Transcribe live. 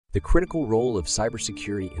The critical role of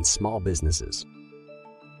cybersecurity in small businesses.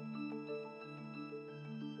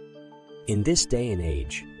 In this day and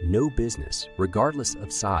age, no business, regardless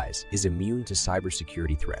of size, is immune to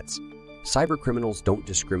cybersecurity threats. Cybercriminals don't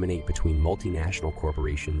discriminate between multinational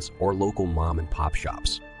corporations or local mom-and-pop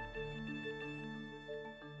shops.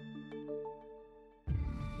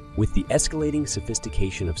 With the escalating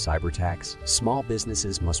sophistication of cyberattacks, small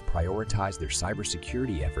businesses must prioritize their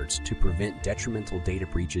cybersecurity efforts to prevent detrimental data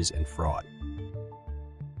breaches and fraud.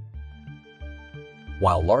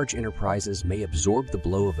 While large enterprises may absorb the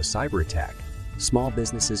blow of a cyber attack, small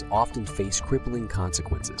businesses often face crippling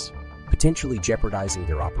consequences, potentially jeopardizing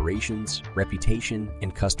their operations, reputation,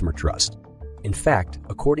 and customer trust. In fact,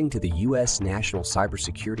 according to the U.S. National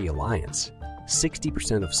Cybersecurity Alliance,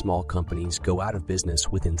 60% of small companies go out of business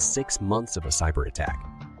within 6 months of a cyber attack.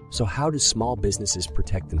 So how do small businesses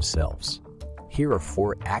protect themselves? Here are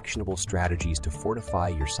 4 actionable strategies to fortify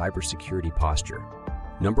your cybersecurity posture.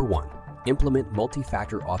 Number 1. Implement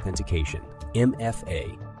multi-factor authentication,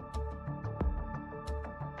 MFA.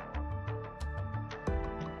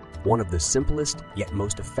 One of the simplest yet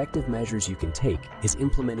most effective measures you can take is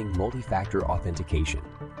implementing multi-factor authentication,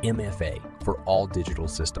 MFA, for all digital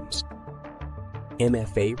systems.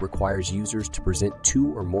 MFA requires users to present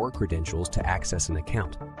 2 or more credentials to access an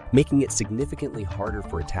account, making it significantly harder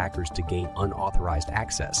for attackers to gain unauthorized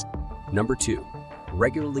access. Number 2.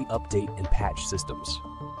 Regularly update and patch systems.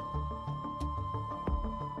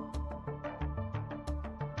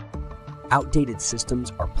 Outdated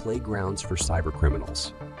systems are playgrounds for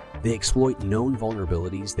cybercriminals. They exploit known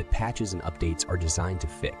vulnerabilities that patches and updates are designed to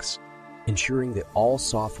fix. Ensuring that all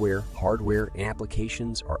software, hardware, and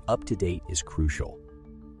applications are up to date is crucial.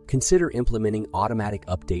 Consider implementing automatic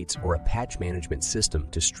updates or a patch management system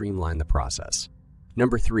to streamline the process.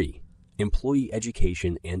 Number 3. Employee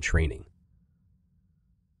education and training.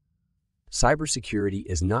 Cybersecurity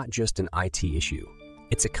is not just an IT issue,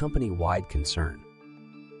 it's a company-wide concern.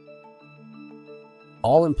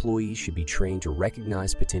 All employees should be trained to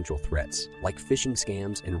recognize potential threats, like phishing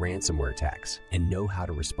scams and ransomware attacks, and know how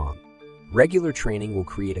to respond. Regular training will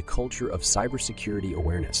create a culture of cybersecurity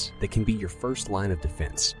awareness that can be your first line of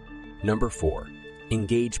defense. Number 4.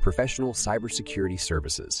 Engage professional cybersecurity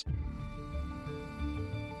services.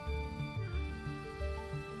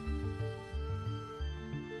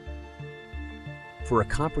 For a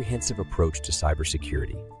comprehensive approach to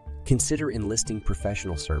cybersecurity, consider enlisting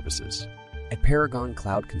professional services. At Paragon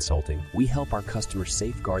Cloud Consulting, we help our customers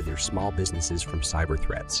safeguard their small businesses from cyber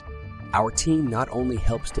threats. Our team not only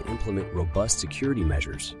helps to implement robust security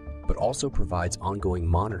measures, but also provides ongoing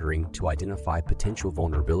monitoring to identify potential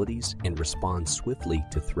vulnerabilities and respond swiftly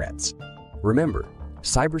to threats. Remember,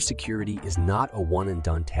 cybersecurity is not a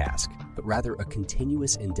one-and-done task, but rather a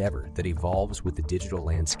continuous endeavor that evolves with the digital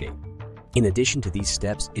landscape. In addition to these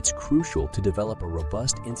steps, it's crucial to develop a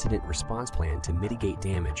robust incident response plan to mitigate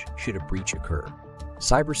damage should a breach occur.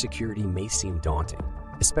 Cybersecurity may seem daunting,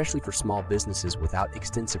 especially for small businesses without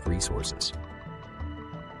extensive resources.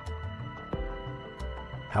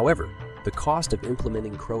 However, the cost of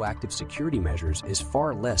implementing proactive security measures is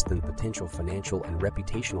far less than the potential financial and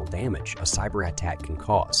reputational damage a cyber attack can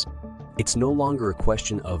cause. It's no longer a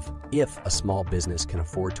question of if a small business can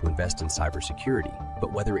afford to invest in cybersecurity,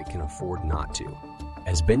 but whether it can afford not to.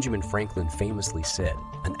 As Benjamin Franklin famously said,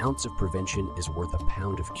 an ounce of prevention is worth a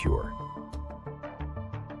pound of cure.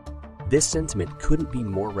 This sentiment couldn't be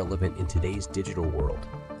more relevant in today's digital world,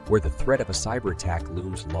 where the threat of a cyber attack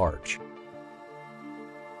looms large.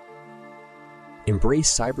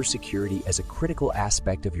 Embrace cybersecurity as a critical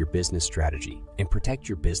aspect of your business strategy and protect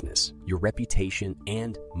your business, your reputation,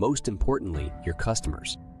 and, most importantly, your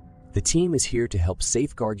customers. The team is here to help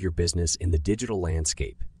safeguard your business in the digital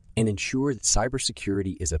landscape and ensure that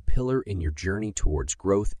cybersecurity is a pillar in your journey towards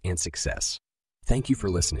growth and success. Thank you for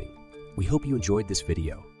listening. We hope you enjoyed this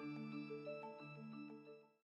video.